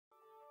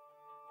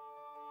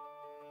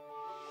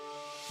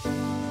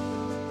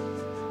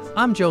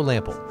I'm Joe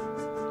Lample.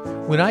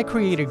 When I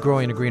created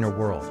Growing a Greener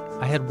World,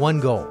 I had one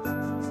goal: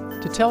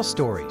 to tell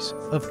stories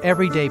of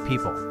everyday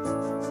people,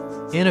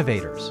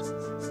 innovators,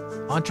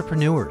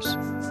 entrepreneurs,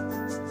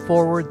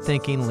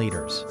 forward-thinking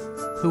leaders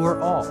who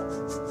are all,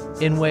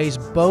 in ways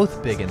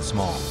both big and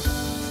small,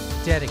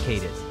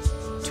 dedicated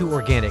to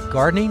organic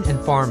gardening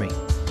and farming,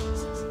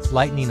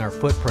 lightening our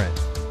footprint,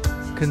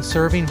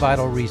 conserving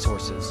vital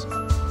resources,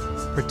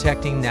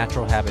 protecting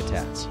natural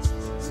habitats,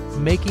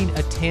 making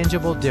a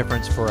tangible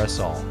difference for us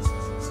all.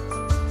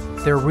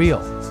 They're real,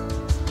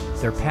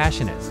 they're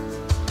passionate,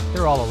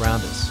 they're all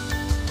around us.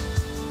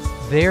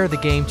 They're the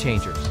game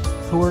changers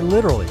who are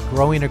literally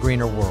growing a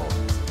greener world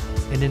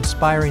and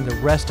inspiring the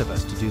rest of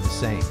us to do the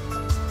same.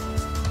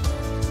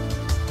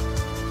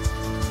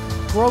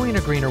 Growing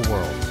a greener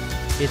world,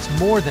 it's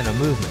more than a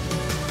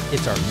movement,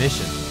 it's our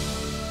mission.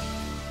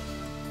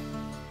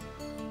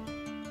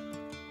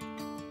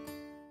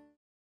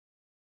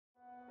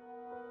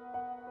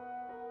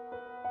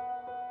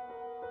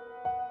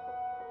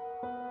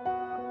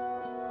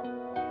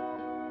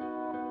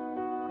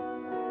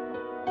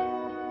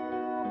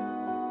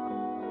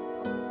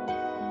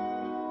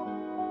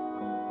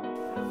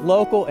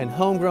 Local and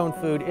homegrown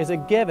food is a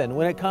given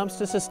when it comes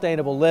to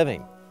sustainable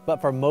living. But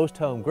for most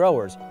home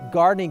growers,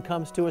 gardening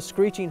comes to a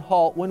screeching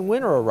halt when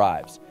winter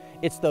arrives.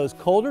 It's those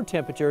colder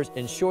temperatures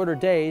and shorter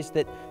days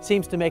that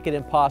seems to make it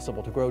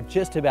impossible to grow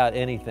just about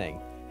anything.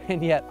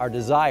 And yet our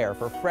desire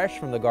for fresh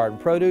from the garden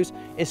produce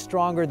is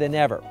stronger than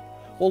ever.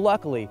 Well,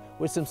 luckily,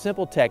 with some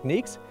simple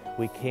techniques,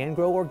 we can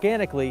grow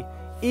organically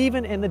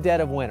even in the dead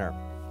of winter,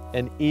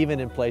 and even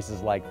in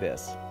places like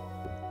this.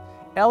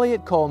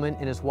 Eliot Coleman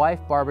and his wife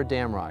Barbara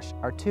Damrosch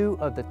are two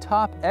of the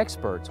top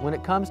experts when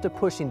it comes to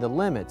pushing the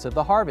limits of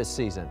the harvest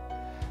season.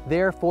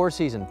 Their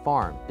four-season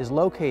farm is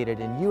located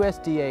in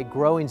USDA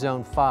Growing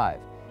Zone 5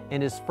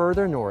 and is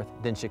further north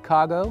than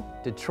Chicago,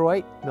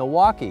 Detroit,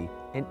 Milwaukee,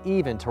 and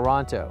even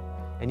Toronto.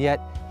 And yet,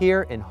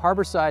 here in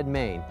Harborside,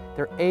 Maine,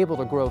 they're able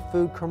to grow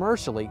food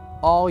commercially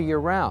all year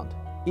round,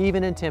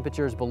 even in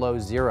temperatures below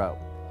zero.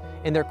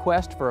 In their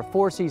quest for a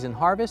four-season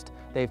harvest,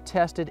 they've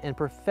tested and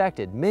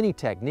perfected many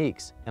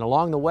techniques, and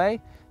along the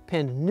way,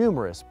 penned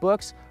numerous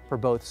books for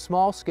both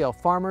small-scale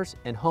farmers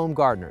and home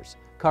gardeners,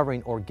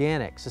 covering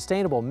organic,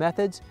 sustainable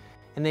methods,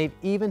 and they've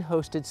even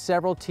hosted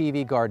several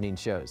TV gardening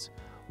shows.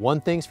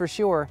 One thing's for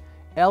sure,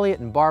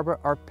 Eliot and Barbara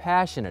are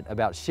passionate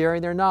about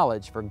sharing their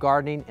knowledge for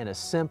gardening in a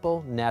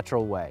simple,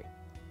 natural way.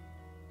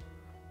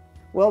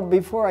 Well,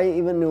 before I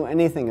even knew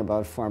anything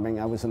about farming,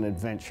 I was an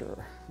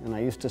adventurer, and I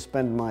used to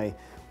spend my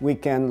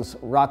weekends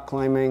rock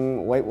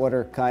climbing,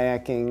 whitewater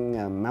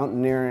kayaking,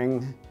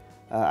 mountaineering.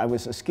 I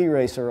was a ski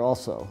racer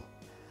also.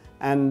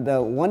 And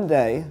one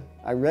day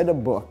I read a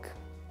book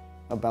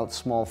about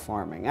small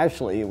farming.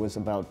 Actually, it was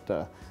about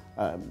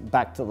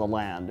Back to the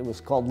Land. It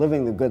was called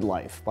Living the Good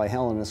Life by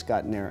Helena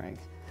Scott Nearing.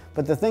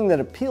 But the thing that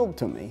appealed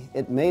to me,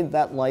 it made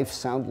that life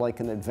sound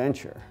like an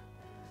adventure.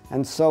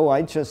 And so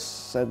I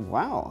just said,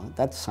 wow,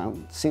 that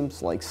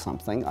seems like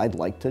something I'd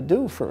like to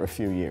do for a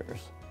few years.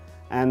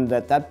 And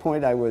at that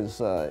point, I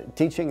was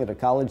teaching at a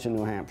college in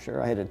New Hampshire.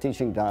 I had a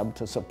teaching job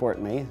to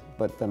support me,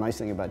 but the nice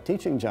thing about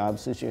teaching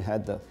jobs is you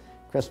had the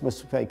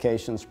Christmas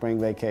vacation, spring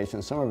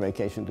vacation, summer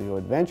vacation to go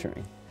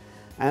adventuring.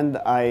 And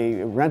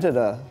I rented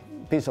a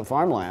piece of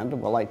farmland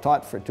while I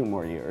taught for 2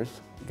 more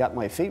years, got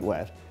my feet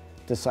wet,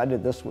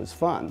 decided this was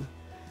fun.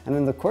 And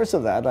in the course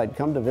of that, I'd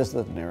come to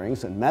visit the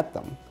Nearings and met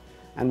them,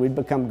 and we'd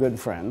become good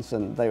friends,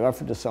 and they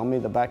offered to sell me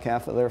the back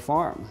half of their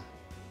farm.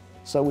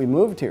 So we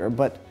moved here,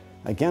 but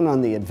again,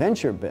 on the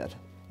adventure bit,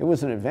 it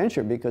was an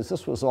adventure because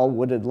this was all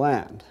wooded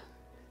land.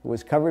 It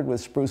was covered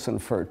with spruce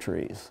and fir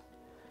trees.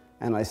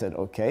 And I said,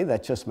 okay,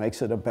 that just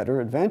makes it a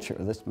better adventure.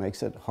 This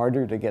makes it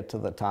harder to get to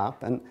the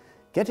top. And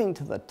getting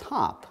to the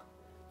top,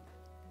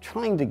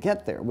 trying to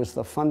get there, was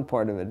the fun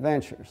part of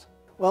adventures.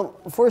 Well,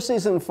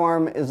 Four-Season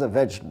Farm is a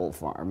vegetable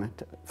farm,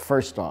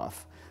 first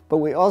off. But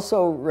we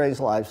also raise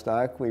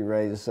livestock. We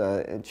raise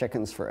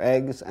chickens for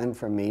eggs and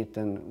for meat,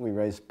 and we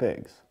raise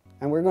pigs.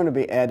 And we're going to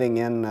be adding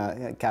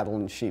in cattle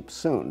and sheep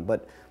soon.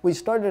 But we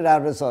started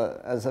out as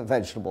a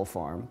vegetable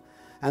farm.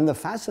 And the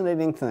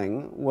fascinating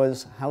thing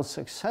was how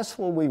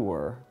successful we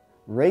were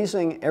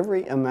raising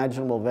every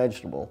imaginable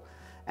vegetable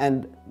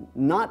and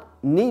not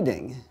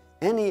needing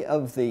any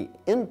of the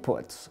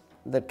inputs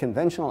that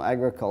conventional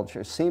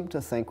agriculture seemed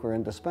to think were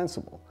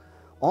indispensable.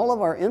 All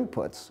of our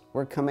inputs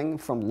were coming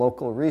from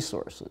local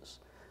resources.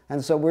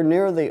 And so we're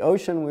near the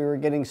ocean, we were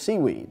getting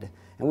seaweed,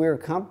 and we were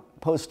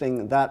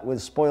composting that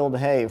with spoiled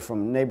hay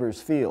from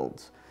neighbors'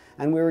 fields.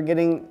 And we were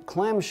getting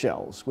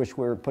clamshells, which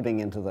we were putting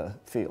into the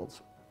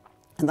fields.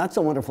 And that's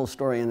a wonderful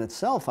story in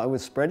itself. I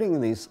was spreading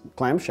these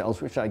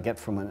clamshells, which I get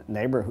from a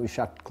neighbor who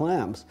shucked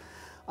clams,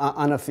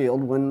 on a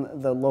field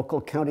when the local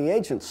county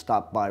agent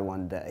stopped by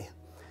one day.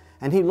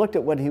 And he looked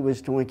at what he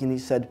was doing and he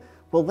said,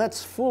 well,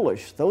 that's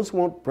foolish. Those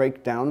won't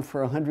break down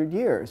for 100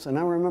 years. And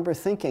I remember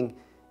thinking,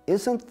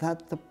 isn't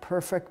that the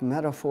perfect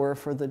metaphor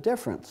for the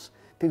difference?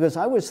 Because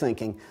I was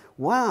thinking,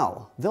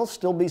 wow, there'll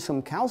still be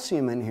some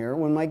calcium in here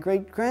when my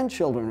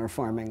great-grandchildren are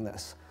farming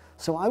this.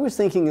 So I was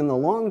thinking in the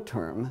long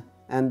term,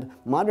 and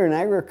modern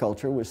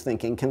agriculture was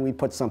thinking, can we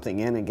put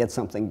something in and get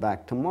something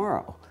back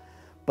tomorrow?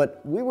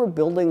 But we were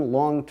building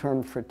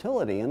long-term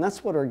fertility, and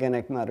that's what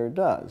organic matter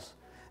does.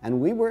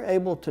 And we were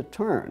able to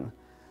turn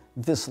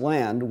this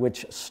land,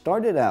 which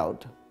started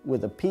out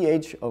with a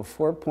pH of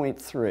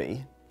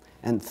 4.3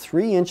 and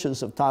 3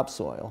 inches of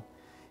topsoil,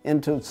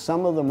 into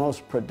some of the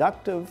most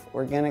productive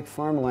organic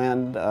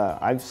farmland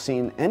I've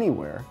seen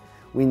anywhere.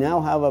 We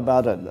now have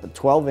about a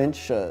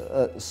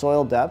 12-inch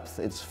soil depth.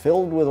 It's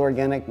filled with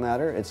organic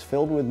matter, it's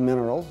filled with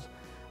minerals,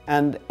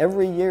 and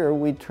every year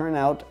we turn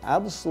out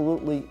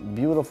absolutely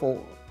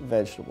beautiful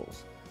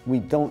vegetables. We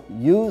don't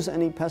use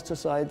any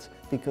pesticides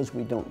because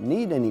we don't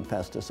need any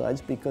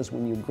pesticides, because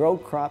when you grow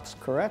crops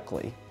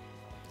correctly,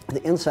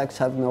 the insects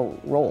have no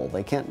role.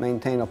 They can't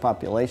maintain a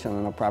population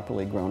on a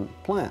properly grown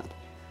plant.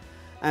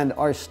 And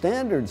our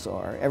standards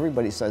are,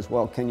 everybody says,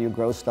 well, can you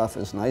grow stuff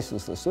as nice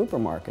as the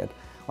supermarket?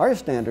 Our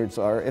standards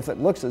are, if it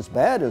looks as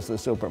bad as the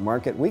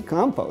supermarket, we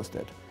compost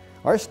it.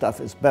 Our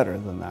stuff is better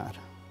than that.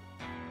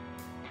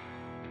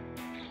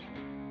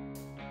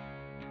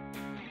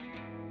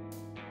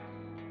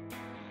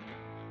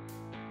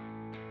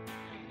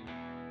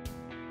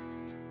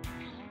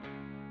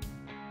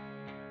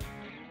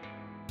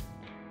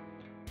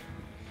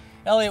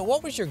 Eliot,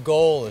 what was your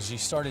goal as you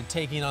started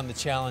taking on the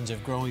challenge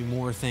of growing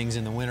more things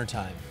in the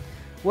wintertime?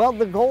 Well,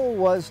 the goal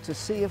was to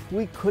see if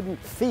we couldn't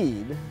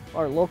feed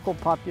our local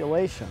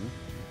population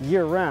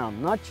year-round,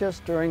 not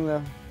just during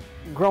the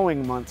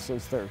growing months,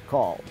 as they're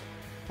called.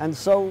 And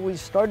so we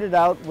started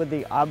out with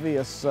the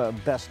obvious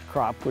best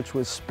crop, which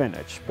was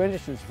spinach.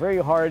 Spinach is very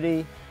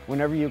hardy.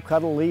 Whenever you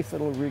cut a leaf,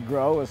 it'll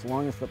regrow as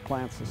long as the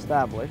plant's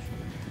established.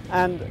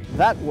 And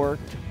that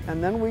worked.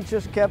 And then we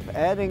just kept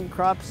adding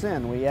crops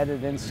in. We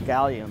added in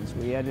scallions,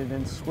 we added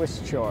in Swiss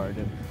chard,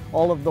 and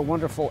all of the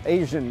wonderful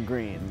Asian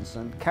greens,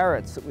 and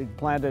carrots that we'd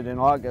planted in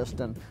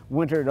August and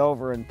wintered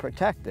over and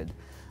protected.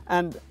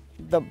 And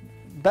the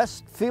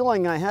best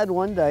feeling I had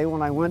one day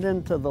when I went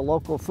into the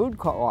local food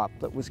co-op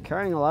that was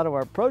carrying a lot of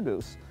our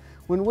produce,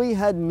 when we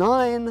had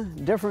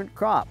 9 different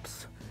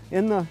crops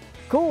in the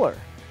cooler.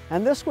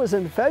 And this was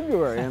in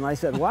February, and I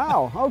said,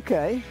 wow,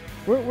 okay,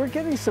 we're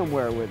getting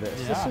somewhere with this.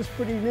 Yeah. This is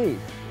pretty neat.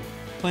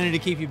 Plenty to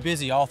keep you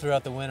busy all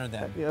throughout the winter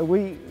then. Yeah,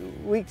 we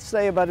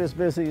stay about as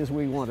busy as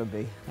we want to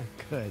be.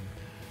 Good.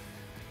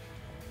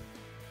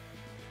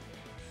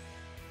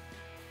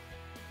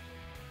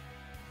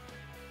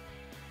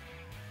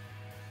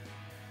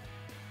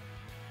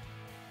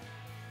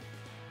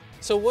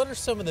 So what are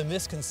some of the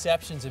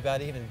misconceptions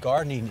about even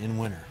gardening in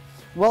winter?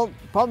 Well,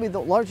 probably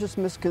the largest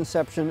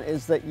misconception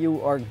is that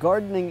you are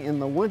gardening in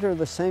the winter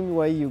the same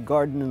way you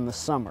garden in the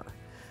summer.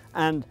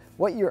 And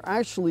what you're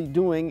actually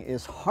doing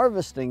is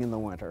harvesting in the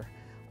winter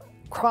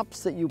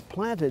crops that you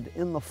planted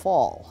in the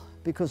fall.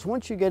 Because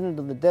once you get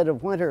into the dead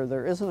of winter,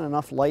 there isn't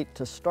enough light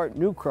to start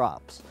new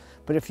crops.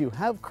 But if you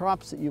have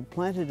crops that you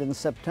planted in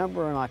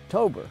September and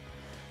October,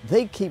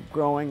 they keep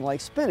growing like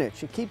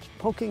spinach. It keeps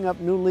poking up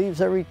new leaves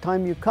every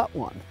time you cut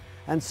one.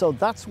 And so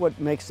that's what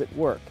makes it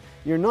work.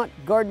 You're not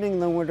gardening in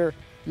the winter,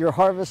 you're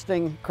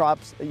harvesting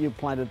crops that you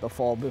planted the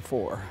fall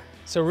before.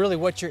 So really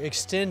what you're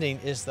extending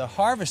is the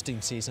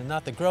harvesting season,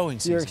 not the growing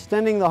season. You're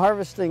extending the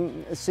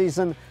harvesting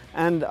season,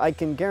 and I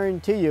can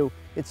guarantee you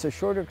it's a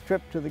shorter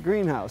trip to the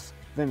greenhouse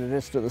than it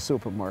is to the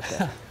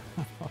supermarket.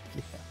 Oh,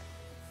 yeah.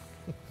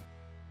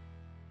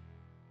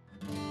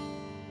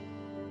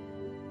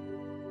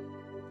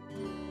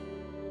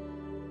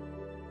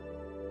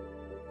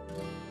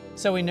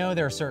 So we know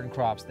there are certain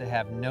crops that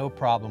have no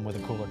problem with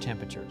the cooler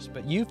temperatures,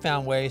 but you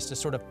found ways to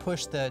sort of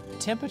push the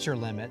temperature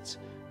limits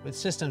with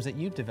systems that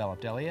you've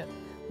developed, Eliot.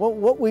 Well,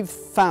 what we've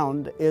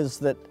found is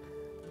that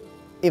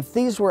if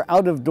these were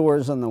out of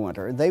doors in the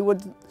winter, they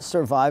would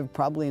survive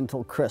probably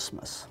until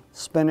Christmas.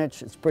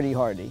 Spinach, it's pretty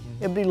hardy.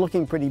 It'd be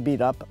looking pretty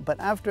beat up, but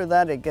after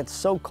that it gets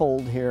so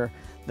cold here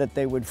that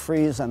they would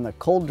freeze, and the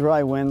cold,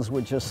 dry winds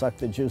would just suck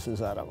the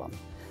juices out of them.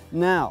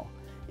 Now,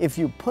 if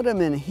you put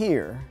them in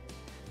here,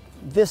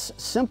 this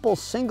simple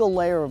single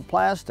layer of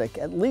plastic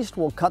at least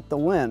will cut the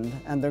wind,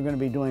 and they're going to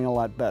be doing a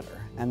lot better.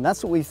 And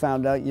that's what we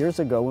found out years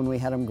ago when we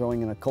had them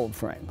growing in a cold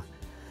frame.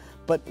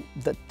 But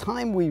the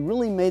time we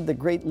really made the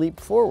great leap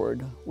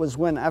forward was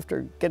when,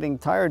 after getting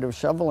tired of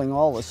shoveling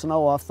all the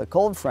snow off the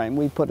cold frame,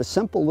 we put a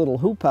simple little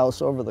hoop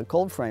house over the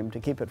cold frame to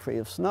keep it free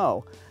of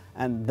snow.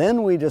 And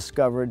then we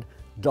discovered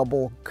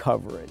double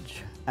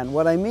coverage. And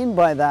what I mean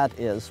by that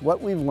is,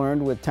 what we've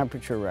learned with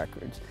temperature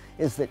records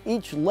is that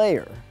each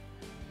layer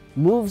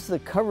moves the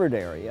covered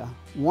area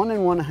 1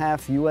 1/2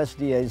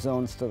 USDA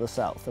zones to the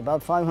south,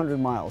 about 500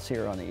 miles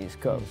here on the East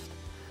Coast.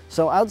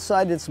 So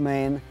outside it's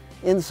Maine,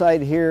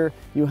 inside here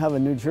you have a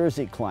New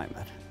Jersey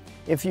climate.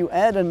 If you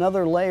add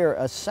another layer,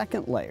 a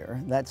second layer,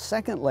 that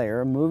second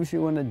layer moves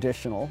you an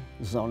additional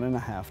 1.5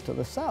 zones to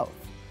the south.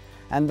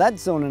 And that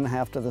 1.5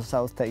 zones to the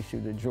south takes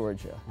you to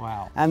Georgia.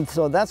 Wow. And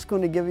so that's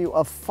going to give you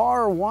a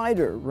far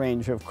wider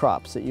range of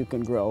crops that you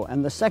can grow.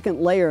 And the second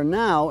layer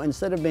now,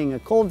 instead of being a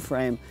cold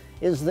frame,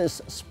 is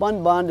this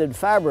spun bonded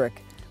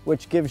fabric,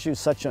 which gives you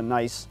such a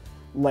nice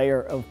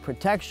layer of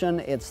protection.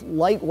 It's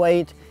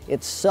lightweight,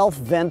 it's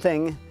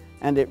self-venting,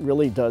 and it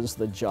really does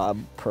the job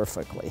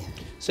perfectly.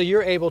 So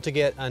you're able to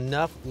get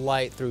enough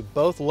light through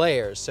both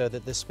layers so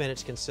that the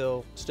spinach can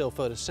still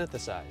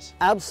photosynthesize.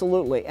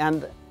 Absolutely,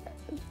 and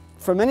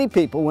for many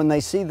people, when they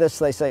see this,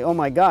 they say, oh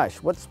my gosh,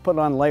 let's put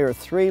on layer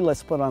 3,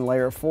 let's put on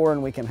layer 4,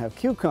 and we can have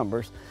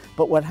cucumbers.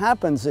 But what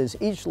happens is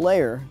each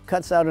layer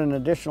cuts out an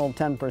additional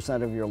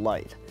 10% of your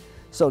light.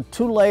 So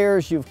 2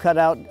 layers, you've cut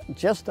out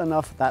just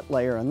enough, that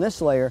layer and this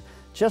layer,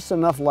 just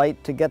enough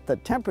light to get the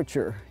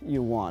temperature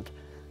you want.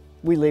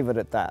 We leave it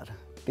at that,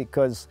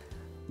 because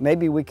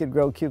maybe we could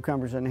grow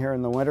cucumbers in here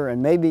in the winter,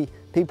 and maybe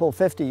people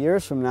 50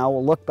 years from now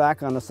will look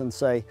back on us and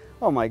say,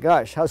 oh my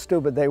gosh, how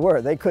stupid they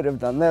were. They could have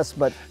done this,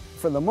 but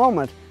for the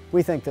moment,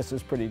 we think this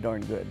is pretty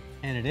darn good.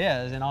 And it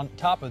is, and on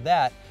top of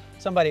that,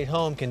 somebody at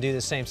home can do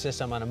the same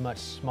system on a much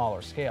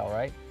smaller scale,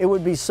 right? It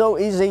would be so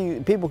easy.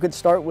 People could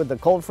start with the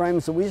cold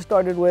frames that we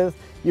started with.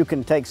 You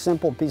can take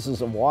simple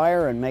pieces of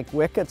wire and make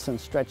wickets and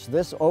stretch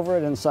this over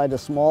it inside a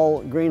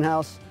small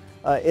greenhouse.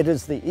 It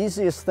is the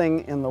easiest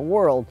thing in the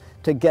world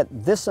to get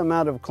this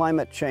amount of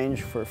climate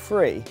change for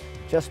free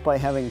just by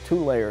having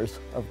 2 layers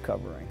of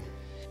covering.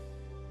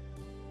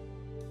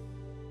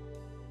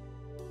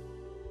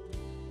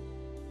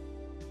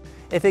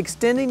 If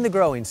extending the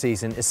growing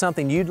season is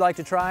something you'd like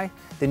to try,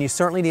 then you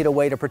certainly need a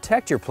way to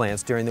protect your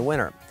plants during the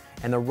winter,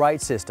 and the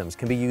right systems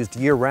can be used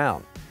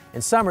year-round.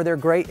 In summer, they're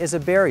great as a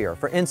barrier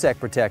for insect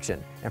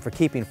protection and for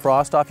keeping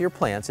frost off your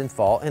plants in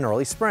fall and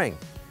early spring.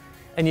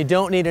 And you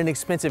don't need an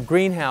expensive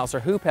greenhouse or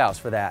hoop house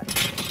for that.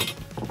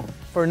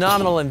 For a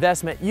nominal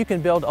investment, you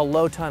can build a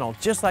low tunnel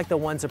just like the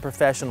ones that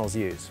professionals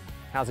use.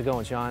 How's it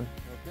going, Sean?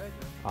 Okay.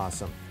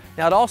 Awesome.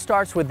 Now it all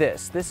starts with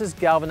this. This is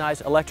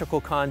galvanized electrical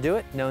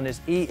conduit known as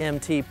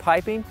EMT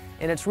piping,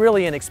 and it's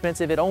really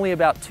inexpensive at only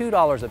about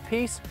 $2 a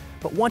piece,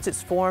 but once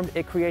it's formed,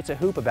 it creates a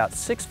hoop about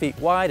 6 feet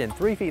wide and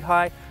 3 feet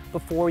high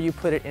before you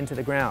put it into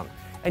the ground.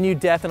 And you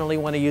definitely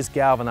want to use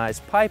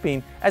galvanized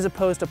piping as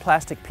opposed to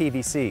plastic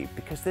PVC,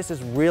 because this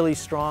is really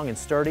strong and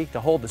sturdy to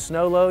hold the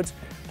snow loads,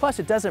 plus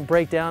it doesn't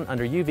break down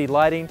under UV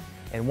lighting,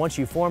 and once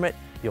you form it,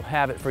 you'll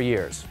have it for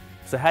years.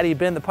 So how do you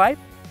bend the pipe?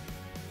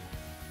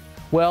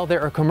 Well,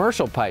 there are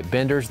commercial pipe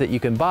benders that you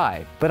can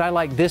buy, but I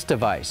like this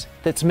device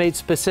that's made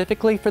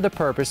specifically for the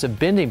purpose of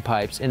bending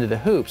pipes into the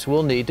hoops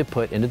we'll need to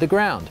put into the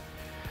ground.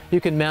 You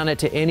can mount it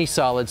to any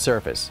solid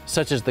surface,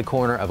 such as the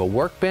corner of a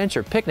workbench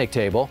or picnic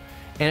table,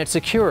 and it's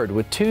secured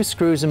with 2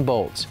 screws and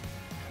bolts.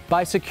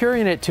 By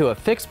securing it to a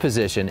fixed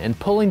position and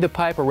pulling the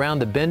pipe around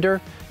the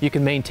bender, you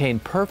can maintain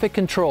perfect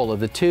control of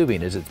the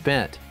tubing as it's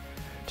bent.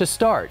 To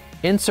start,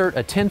 insert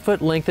a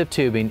 10-foot length of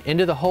tubing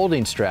into the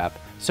holding strap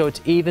so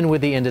it's even with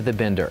the end of the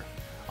bender.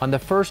 On the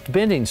first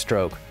bending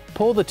stroke,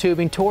 pull the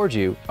tubing towards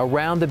you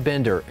around the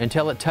bender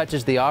until it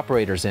touches the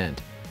operator's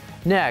end.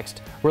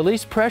 Next,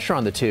 release pressure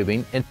on the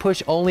tubing and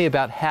push only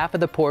about half of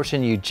the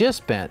portion you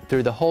just bent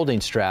through the holding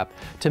strap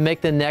to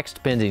make the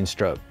next bending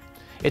stroke.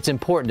 It's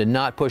important to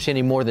not push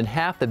any more than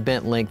half the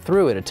bent length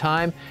through at a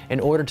time in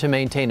order to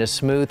maintain a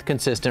smooth,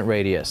 consistent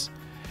radius.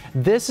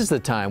 This is the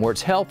time where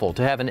it's helpful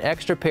to have an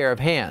extra pair of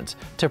hands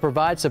to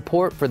provide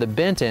support for the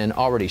bent end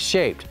already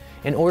shaped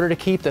in order to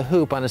keep the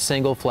hoop on a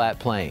single flat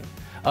plane.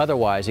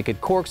 Otherwise, it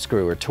could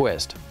corkscrew or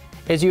twist.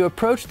 As you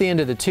approach the end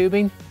of the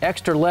tubing,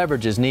 extra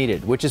leverage is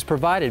needed, which is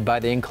provided by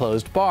the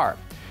enclosed bar.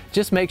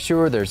 Just make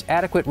sure there's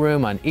adequate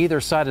room on either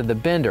side of the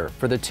bender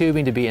for the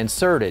tubing to be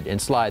inserted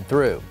and slide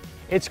through.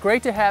 It's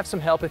great to have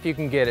some help if you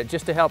can get it,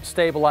 just to help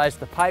stabilize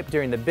the pipe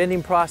during the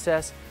bending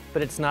process,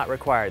 but it's not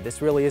required.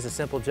 This really is a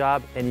simple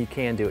job, and you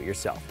can do it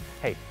yourself.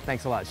 Hey,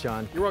 thanks a lot,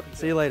 Sean. You're welcome.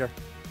 See you later.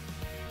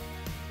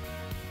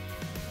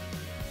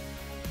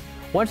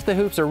 Once the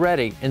hoops are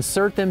ready,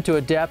 insert them to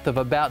a depth of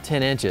about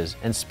 10 inches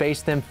and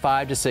space them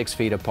 5 to 6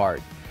 feet apart.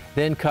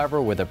 Then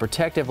cover with a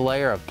protective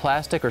layer of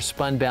plastic or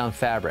spun-bound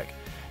fabric.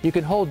 You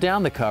can hold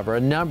down the cover a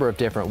number of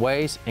different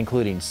ways,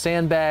 including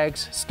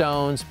sandbags,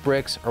 stones,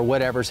 bricks, or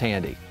whatever's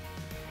handy.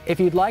 If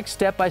you'd like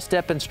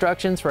step-by-step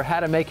instructions for how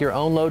to make your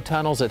own low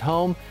tunnels at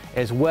home,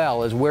 as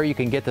well as where you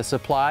can get the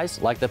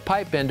supplies like the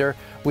pipe bender,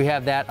 we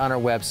have that on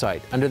our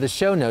website under the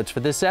show notes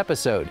for this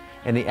episode,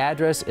 and the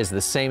address is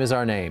the same as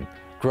our name,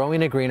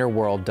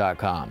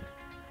 growingagreenerworld.com.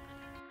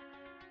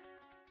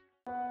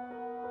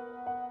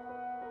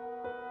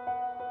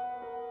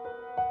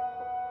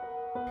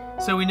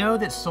 So we know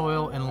that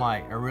soil and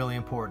light are really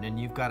important, and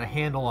you've got a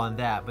handle on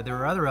that, but there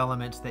are other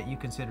elements that you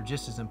consider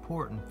just as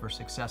important for a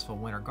successful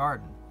winter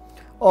garden.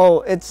 Oh,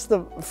 it's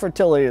the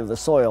fertility of the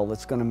soil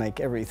that's going to make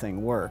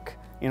everything work.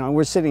 You know,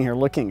 we're sitting here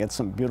looking at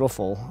some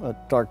beautiful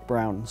dark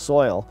brown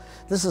soil.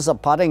 This is a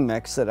potting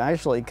mix that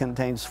actually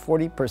contains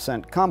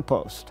 40%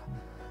 compost.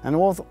 And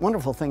the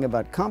wonderful thing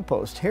about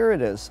compost, here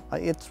it is,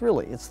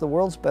 it's the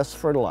world's best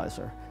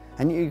fertilizer.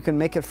 And you can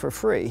make it for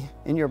free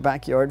in your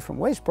backyard from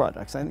waste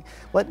products.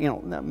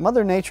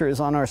 Mother Nature is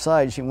on our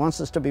side. She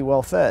wants us to be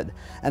well fed.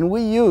 And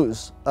we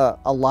use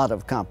a lot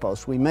of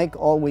compost. We make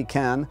all we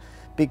can,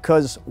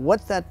 because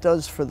what that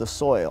does for the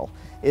soil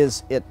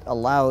is it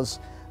allows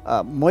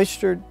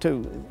moisture to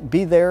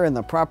be there in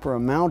the proper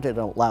amount. It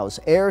allows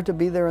air to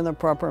be there in the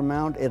proper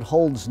amount. It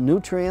holds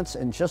nutrients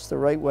in just the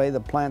right way the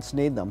plants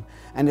need them.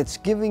 And it's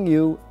giving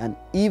you an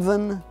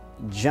even,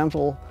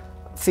 gentle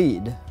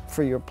feed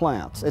for your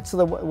plants. It's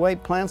the way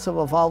plants have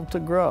evolved to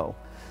grow.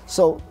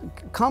 So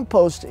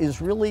compost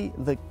is really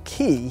the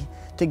key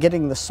to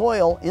getting the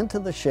soil into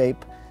the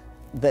shape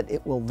that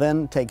it will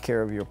then take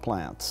care of your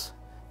plants.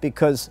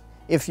 Because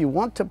if you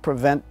want to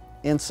prevent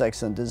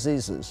insects and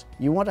diseases,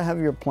 you want to have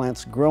your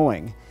plants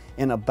growing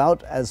in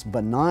about as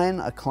benign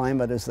a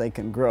climate as they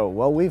can grow.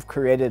 Well, we've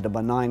created a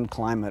benign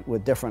climate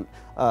with different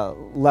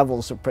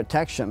levels of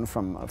protection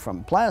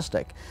from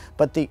plastic.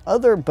 But the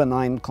other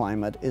benign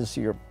climate is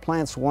your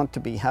plants want to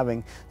be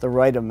having the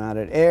right amount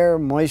of air,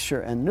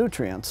 moisture, and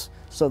nutrients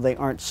so they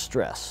aren't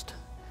stressed.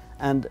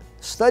 And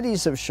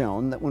studies have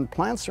shown that when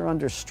plants are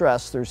under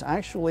stress, there's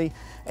actually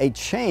a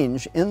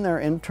change in their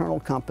internal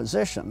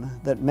composition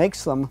that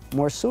makes them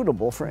more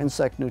suitable for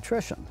insect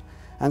nutrition.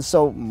 And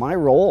so my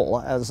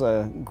role as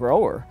a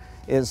grower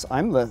is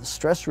I'm the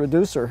stress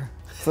reducer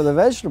for the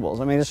vegetables.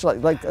 I mean, it's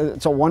like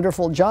it's a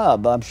wonderful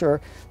job. I'm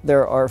sure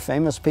there are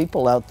famous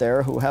people out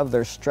there who have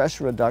their stress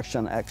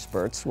reduction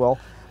experts. Well,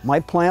 my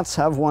plants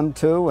have one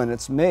too, and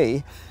it's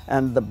me.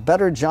 And the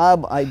better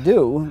job I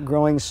do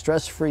growing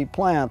stress-free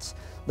plants,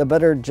 the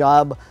better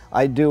job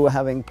I do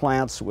having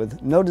plants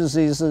with no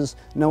diseases,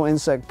 no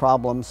insect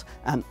problems,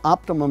 and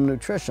optimum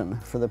nutrition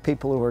for the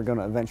people who are going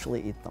to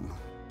eventually eat them.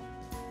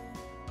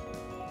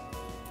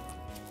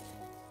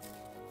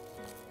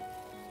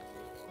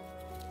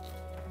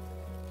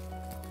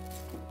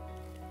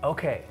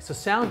 Okay, so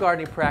sound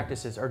gardening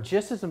practices are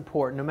just as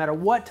important no matter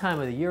what time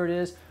of the year it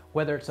is,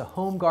 whether it's a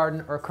home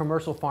garden or a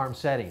commercial farm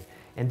setting.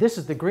 And this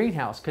is the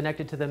greenhouse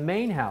connected to the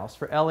main house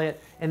for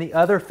Eliot and the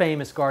other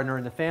famous gardener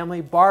in the family,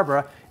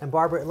 Barbara. And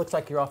Barbara, it looks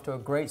like you're off to a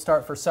great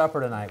start for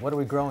supper tonight. What are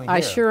we growing here? I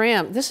sure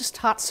am. This is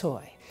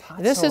tatsoi.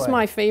 This is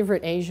my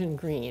favorite Asian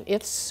green.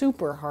 It's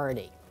super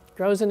hardy.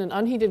 Grows in an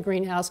unheated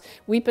greenhouse.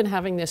 We've been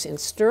having this in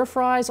stir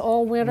fries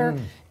all winter.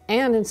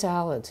 And in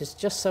salads. It's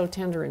just so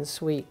tender and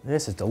sweet.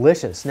 This is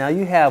delicious. Now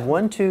you have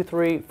 1, 2,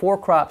 3, 4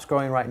 crops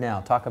growing right now.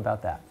 Talk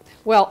about that.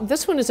 Well,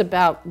 this one is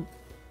about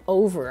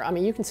over. I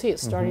mean, you can see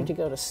it's starting to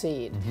go to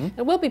seed.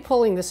 And we'll be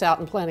pulling this out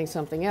and planting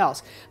something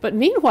else. But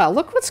meanwhile,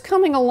 look what's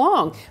coming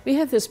along. We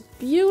have this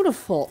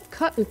beautiful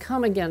cut and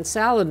come again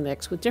salad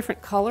mix with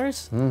different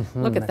colors.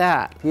 Look at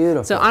that.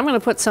 Beautiful. So I'm going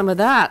to put some of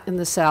that in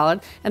the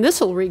salad, and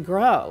this will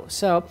regrow.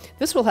 So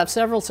this will have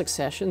several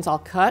successions. I'll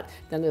cut,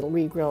 then it'll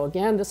regrow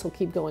again. This will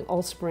keep going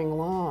all spring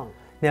long.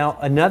 Now,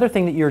 another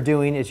thing that you're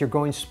doing is you're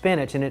growing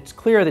spinach, and it's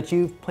clear that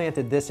you've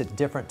planted this at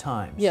different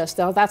times. Yes,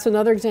 now that's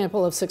another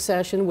example of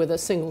succession with a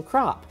single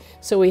crop.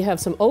 So we have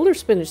some older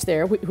spinach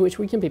there, which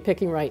we can be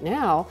picking right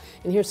now,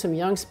 and here's some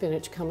young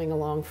spinach coming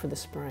along for the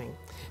spring.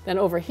 Then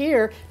over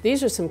here,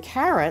 these are some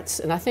carrots,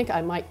 and I think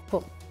I might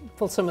pull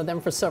some of them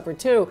for supper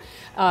too.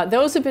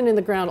 Those have been in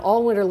the ground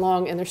all winter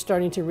long, and they're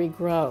starting to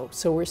regrow.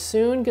 So we're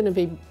soon going to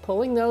be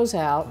pulling those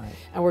out,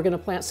 and we're going to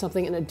plant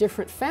something in a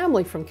different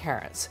family from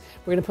carrots.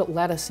 We're going to put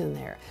lettuce in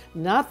there.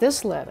 Not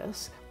this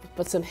lettuce,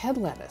 but some head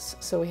lettuce,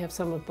 so we have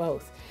some of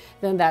both.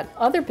 Then that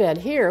other bed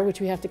here,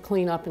 which we have to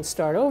clean up and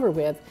start over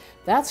with,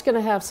 that's going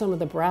to have some of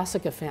the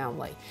brassica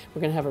family.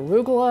 We're going to have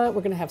arugula,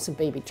 we're going to have some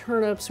baby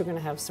turnips, we're going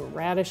to have some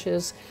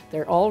radishes.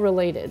 They're all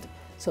related,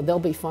 so they'll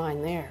be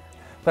fine there.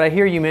 But I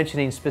hear you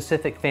mentioning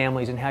specific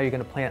families and how you're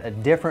going to plant a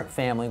different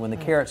family when the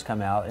carrots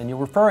come out, and you're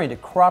referring to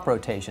crop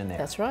rotation there.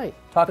 That's right.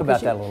 Talk about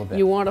that a little bit.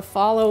 You want to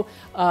follow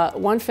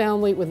one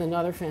family with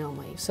another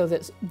family so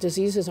that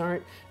diseases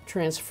aren't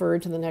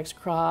transferred to the next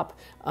crop.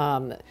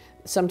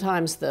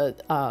 Sometimes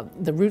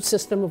the root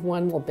system of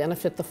one will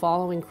benefit the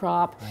following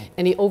crop.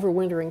 Any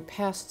overwintering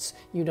pests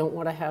you don't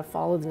want to have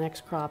follow the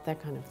next crop,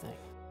 that kind of thing.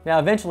 Now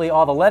eventually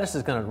all the lettuce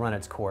is going to run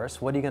its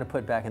course. What are you going to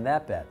put back in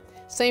that bed?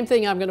 Same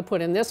thing I'm going to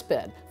put in this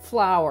bed,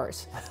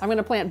 flowers. I'm going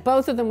to plant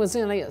both of them with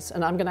zinnias,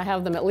 and I'm going to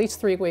have them at least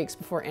 3 weeks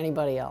before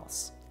anybody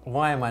else.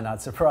 Why am I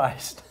not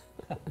surprised?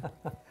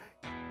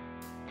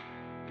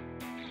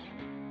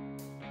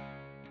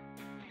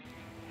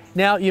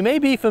 Now, you may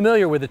be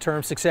familiar with the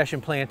term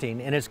succession planting,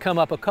 and it's come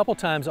up a couple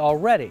times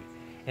already.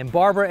 And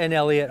Barbara and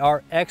Eliot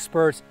are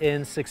experts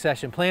in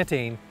succession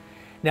planting.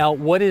 Now,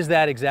 what is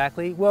that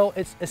exactly? Well,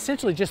 it's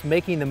essentially just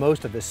making the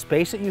most of the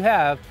space that you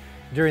have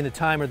during the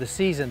time or the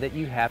season that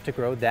you have to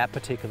grow that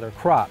particular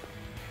crop.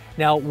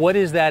 Now, what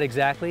is that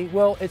exactly?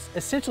 Well, it's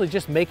essentially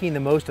just making the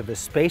most of the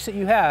space that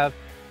you have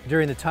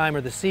during the time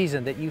or the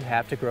season that you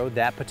have to grow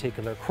that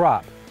particular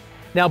crop.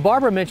 Now,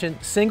 Barbara mentioned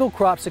single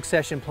crop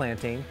succession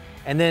planting,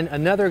 and then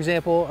another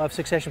example of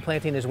succession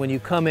planting is when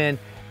you come in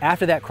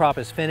after that crop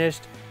is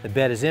finished, the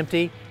bed is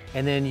empty,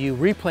 and then you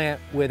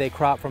replant with a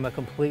crop from a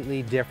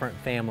completely different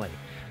family.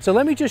 So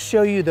let me just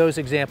show you those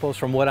examples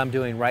from what I'm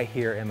doing right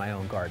here in my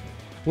own garden.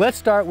 Let's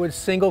start with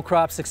single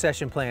crop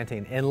succession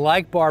planting. And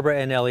like Barbara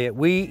and Eliot,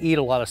 we eat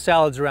a lot of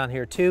salads around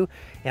here too,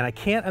 and I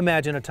can't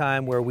imagine a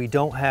time where we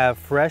don't have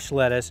fresh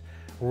lettuce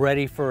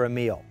ready for a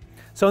meal.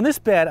 So in this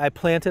bed, I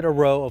planted a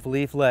row of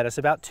leaf lettuce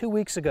about 2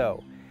 weeks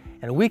ago.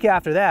 And a week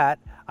after that,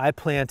 I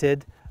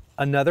planted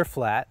another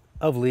flat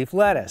of leaf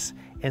lettuce.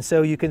 And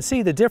so you can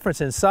see the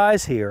difference in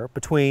size here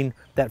between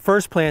that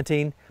first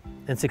planting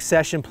and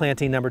succession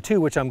planting number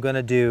 2, which I'm going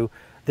to do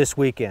this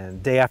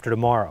weekend, day after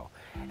tomorrow.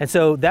 And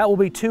so that will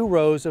be 2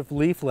 rows of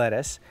leaf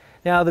lettuce.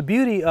 Now the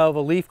beauty of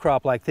a leaf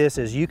crop like this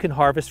is you can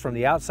harvest from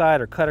the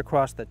outside or cut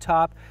across the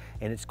top,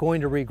 and it's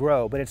going to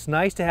regrow. But it's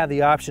nice to have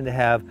the option to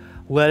have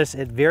lettuce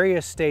at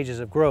various stages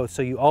of growth,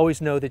 so you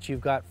always know that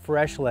you've got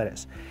fresh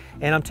lettuce.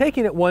 And I'm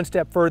taking it one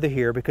step further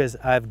here because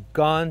I've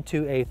gone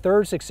to a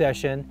 3rd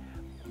succession,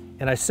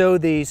 and I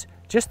sowed these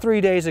just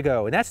 3 days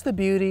ago. And that's the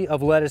beauty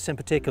of lettuce in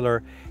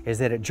particular, is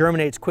that it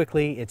germinates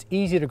quickly, it's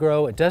easy to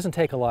grow, it doesn't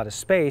take a lot of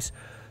space.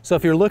 So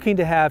if you're looking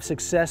to have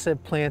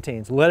successive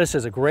plantings, lettuce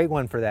is a great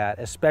one for that,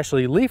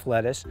 especially leaf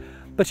lettuce.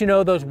 But you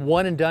know, those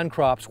one and done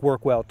crops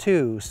work well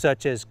too,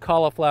 such as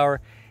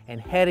cauliflower and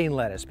heading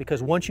lettuce,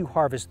 because once you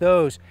harvest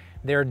those,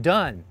 they're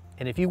done.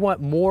 And if you want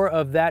more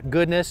of that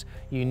goodness,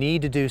 you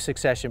need to do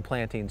succession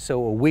planting.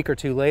 So a week or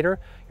 2 later,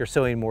 you're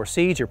sowing more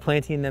seeds, you're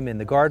planting them in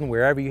the garden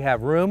wherever you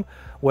have room,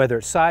 whether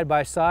it's side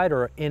by side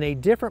or in a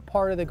different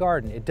part of the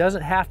garden. It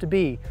doesn't have to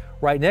be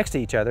right next to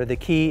each other. The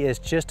key is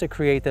just to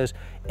create those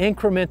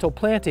incremental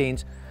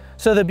plantings.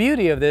 So the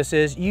beauty of this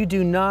is you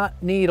do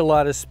not need a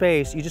lot of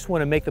space. You just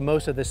want to make the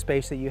most of the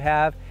space that you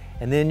have,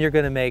 and then you're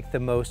going to make the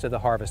most of the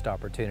harvest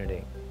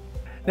opportunity.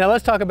 Now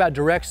let's talk about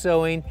direct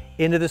sowing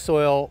into the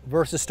soil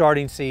versus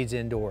starting seeds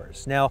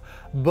indoors. Now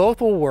both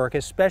will work,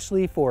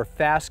 especially for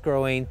fast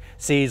growing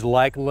seeds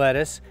like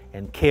lettuce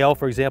and kale,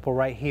 for example,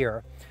 right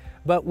here.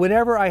 But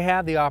whenever I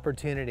have the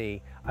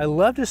opportunity, I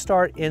love to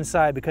start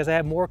inside because I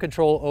have more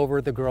control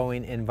over the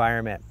growing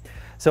environment.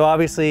 So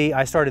obviously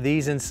I started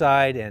these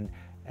inside, and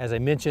as I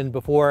mentioned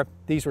before,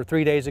 these were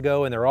 3 days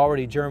ago and they're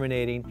already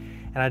germinating.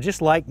 And I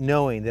just like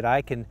knowing that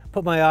I can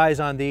put my eyes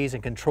on these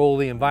and control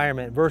the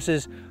environment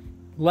versus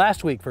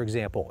last week, for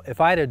example. If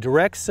I had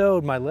direct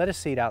sowed my lettuce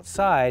seed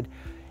outside,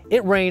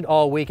 it rained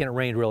all week and it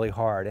rained really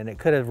hard, and it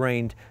could have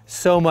rained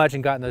so much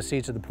and gotten those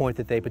seeds to the point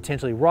that they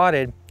potentially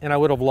rotted, and I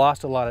would have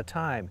lost a lot of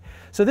time.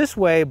 So this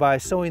way, by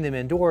sowing them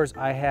indoors,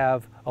 I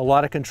have a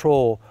lot of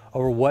control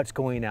over what's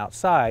going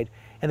outside,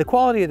 and the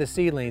quality of the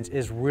seedlings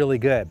is really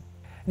good.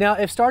 Now,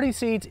 if starting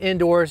seeds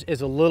indoors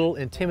is a little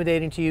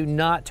intimidating to you,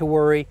 not to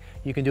worry.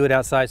 You can do it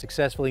outside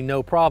successfully,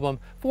 no problem.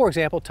 For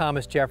example,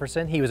 Thomas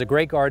Jefferson, he was a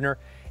great gardener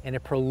and a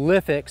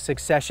prolific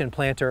succession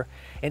planter.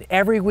 And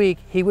every week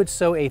he would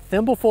sow a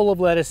thimbleful of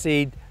lettuce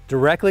seed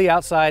directly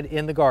outside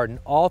in the garden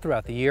all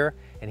throughout the year,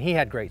 and he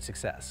had great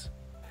success.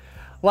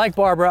 Like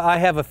Barbara, I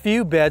have a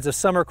few beds of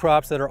summer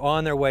crops that are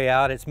on their way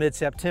out. It's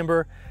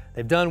mid-September.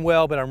 They've done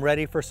well, but I'm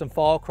ready for some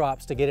fall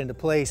crops to get into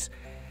place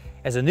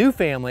as a new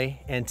family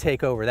and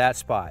take over that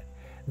spot.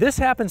 This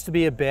happens to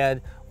be a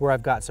bed where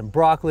I've got some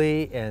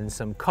broccoli and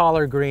some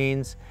collard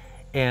greens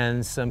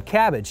and some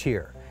cabbage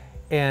here.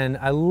 And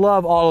I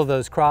love all of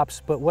those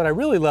crops, but what I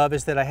really love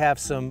is that I have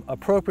some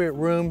appropriate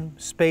room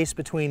space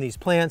between these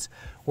plants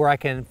where I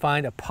can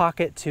find a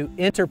pocket to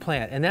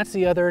interplant. And that's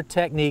the other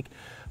technique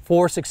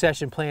for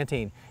succession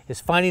planting,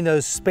 is finding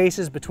those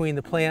spaces between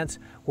the plants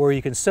where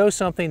you can sow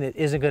something that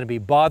isn't going to be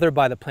bothered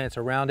by the plants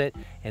around it,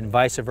 and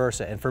vice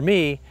versa. And for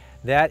me,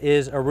 that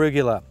is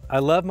arugula. I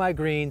love my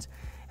greens,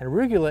 and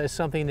arugula is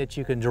something that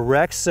you can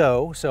direct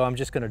sow. So I'm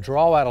just going to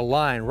draw out a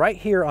line right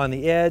here on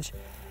the edge,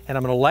 and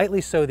I'm going to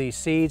lightly sow these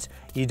seeds.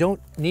 You don't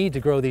need to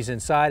grow these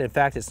inside. In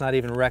fact, it's not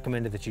even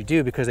recommended that you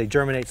do because they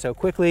germinate so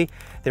quickly.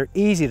 They're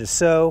easy to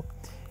sow.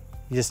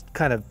 You just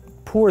kind of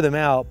pour them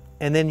out,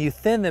 and then you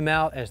thin them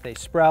out as they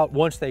sprout.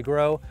 Once they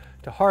grow,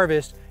 to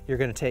harvest, you're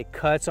going to take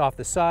cuts off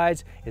the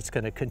sides. It's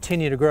going to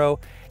continue to grow,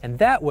 and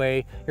that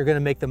way you're going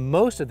to make the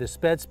most of this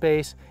bed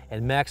space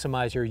and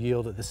maximize your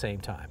yield at the same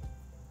time.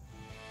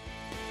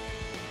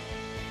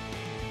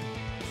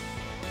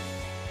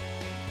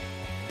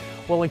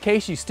 Well, in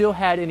case you still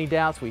had any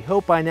doubts, we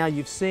hope by now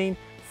you've seen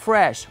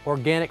fresh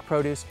organic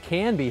produce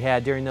can be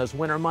had during those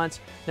winter months,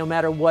 no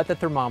matter what the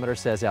thermometer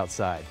says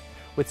outside.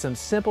 With some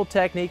simple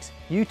techniques,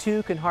 you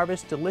too can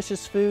harvest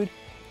delicious food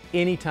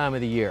any time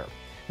of the year.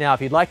 Now,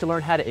 if you'd like to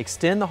learn how to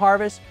extend the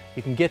harvest,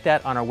 you can get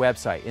that on our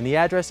website. And the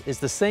address is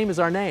the same as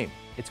our name.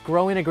 It's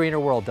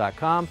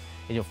growingagreenerworld.com,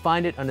 and you'll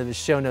find it under the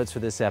show notes for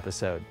this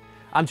episode.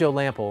 I'm Joe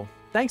Lample.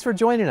 Thanks for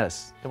joining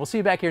us, and we'll see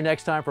you back here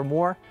next time for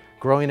more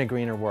Growing a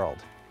Greener World.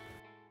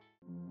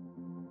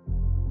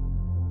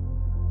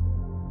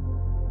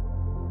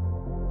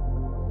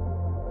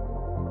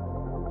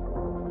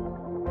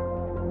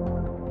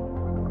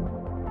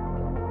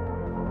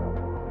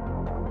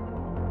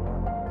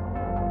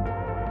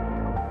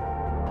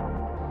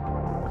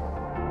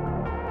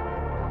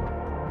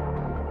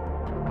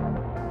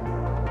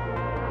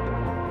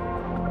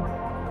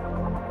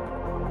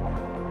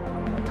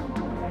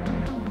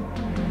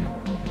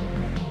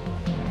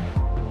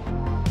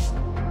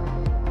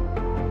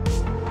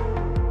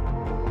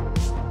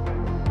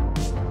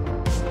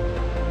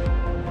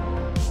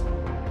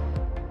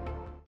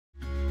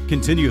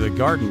 Continue the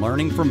garden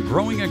learning from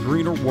Growing a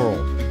Greener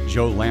World.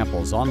 Joe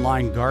Lample's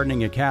online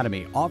gardening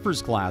academy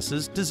offers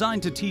classes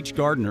designed to teach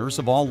gardeners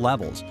of all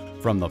levels.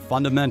 From the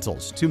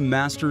fundamentals to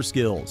master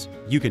skills,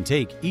 you can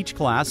take each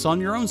class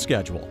on your own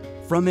schedule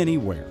from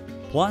anywhere.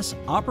 Plus,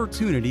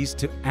 opportunities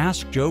to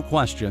ask Joe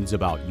questions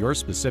about your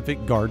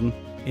specific garden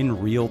in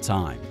real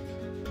time.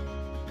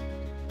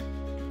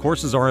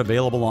 Courses are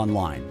available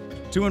online.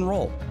 To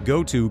enroll,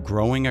 go to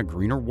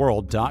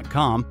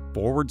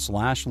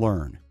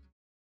growingagreenerworld.com/learn.